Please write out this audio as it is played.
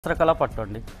వస్త్రకళ పట్టు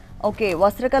అండి. ఓకే,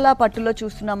 వస్త్రకళ పట్టులో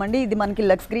చూస్తున్నామండి. ఇది మనకి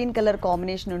లక్స్ గ్రీన్ కలర్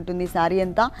కాంబినేషన్ ఉంటుంది. సారీ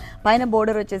అంతా పైన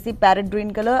బోర్డర్ వచ్చేసి parrot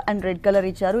green colour and red colour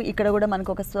ఇచ్చారు. ఇక్కడ కూడా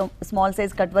మనకు ఒక small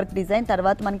size cut work design,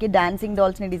 తర్వాత మనకి డాన్సింగ్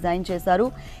డాల్స్ ని డిజైన్ చేశారు.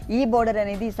 ఈ బోర్డర్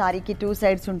అనేది సారీకి 2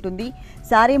 సైడ్స్ ఉంటుంది.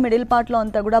 సారీ మిడిల్ పార్ట్ లో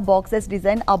అంతా కూడా బాక్సెస్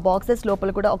డిజైన్, ఆ బాక్సెస్ లోపల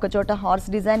కూడా ఒక చోట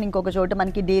హార్స్ డిజైన్, ఇంకొక చోట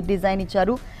మనకి డేర్ డిజైన్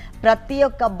ఇచ్చారు. ప్రతి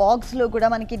ఒక్క బాక్స్ లో కూడా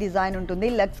మనకి డిజైన్ ఉంటుంది.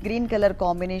 లక్స్ గ్రీన్ కలర్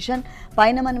కాంబినేషన్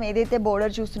పైన మనం ఏదైతే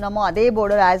బోర్డర్ చూస్తున్నామో అదే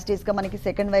బోర్డర్ యాజ్ ఇట్ ఈస్ గా మనకి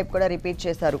సెకండ్ వైపు కూడా రిపీట్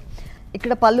చేశారు.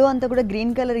 ఇక్కడ పళ్ళు అంతా కూడా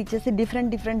గ్రీన్ కలర్ ఇచ్చేసి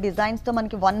డిఫరెంట్ డిజైన్స్ తో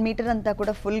మనకి 1 మీటర్ అంతా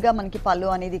కూడా ఫుల్ గా మనకి పళ్ళు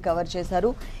అనేది కవర్ చేశారు.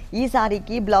 ఈ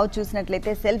సారీకి బ్లౌజ్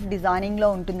చూసినట్లయితే సెల్ఫ్ డిజైనింగ్ లో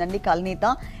ఉంటుందండి. కల్నీత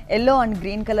yellow and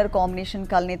green colour combination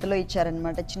కల్నీతలో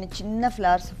ఇచ్చారనమాట. చిన్న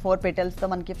ఫ్లవర్స్ 4 పెటల్స్ తో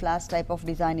మనకి ఫ్లవర్స్ టైప్ ఆఫ్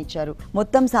డిజైన్ ఇచ్చారు.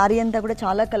 మొత్తం సారీ అంతా కూడా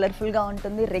చాలా కలర్ఫుల్ గా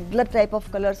ఉంటుంది. రెగ్యులర్ టైప్ ఆఫ్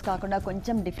కలర్స్ కాకుండా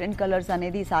కొంచెం డిఫరెంట్ కలర్స్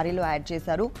అనేది ఈ సారీలో యాడ్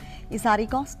చేశారు. ఈ సారీ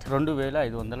కాస్ట్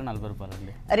 2540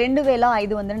 రూపాయలండి.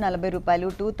 2540 రూపాయలు.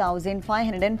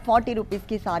 2540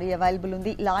 రూపీస్కి సారీ అవైలబుల్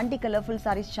ఉంది. ఇలాంటి కలర్ఫుల్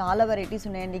సారీస్ చాలా వెరైటీస్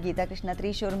ఉన్నాయండి. గీతాకృష్ణ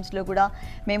 3 షోరూమ్స్లో కూడా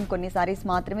మేము కొన్ని సారీస్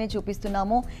మాత్రమే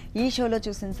చూపిస్తున్నాము. ఈ షోలో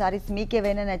చూసిన సారీస్ మీకు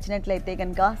ఏవైనా నచ్చినట్లయితే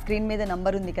కనుక స్క్రీన్ మీద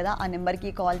నెంబర్ ఉంది కదా, ఆ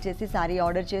నెంబర్కి కాల్ చేసి సారీ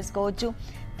ఆర్డర్ చేసుకోవచ్చు.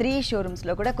 3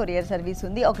 షోరూమ్స్లో కూడా కొరియర్ సర్వీస్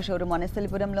ఉంది. ఒక షోరూమ్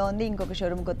వనస్థలిపురంలో ఉంది, ఇంకొక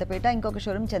షోరూమ్ కొత్తపేట, ఇంకొక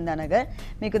షోరూమ్ చందానగర్.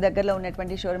 మీకు దగ్గరలో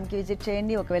ఉన్నటువంటి షోరూమ్కి విజిట్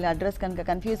చేయండి. ఒకవేళ అడ్రస్ కనుక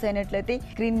కన్ఫ్యూజ్ అయినట్లయితే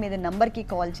స్క్రీన్ మీద నెంబర్కి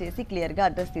కాల్ చేసి క్లియర్గా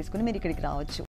అడ్రస్ తీసుకుని మీరు ఇక్కడికి రావచ్చు.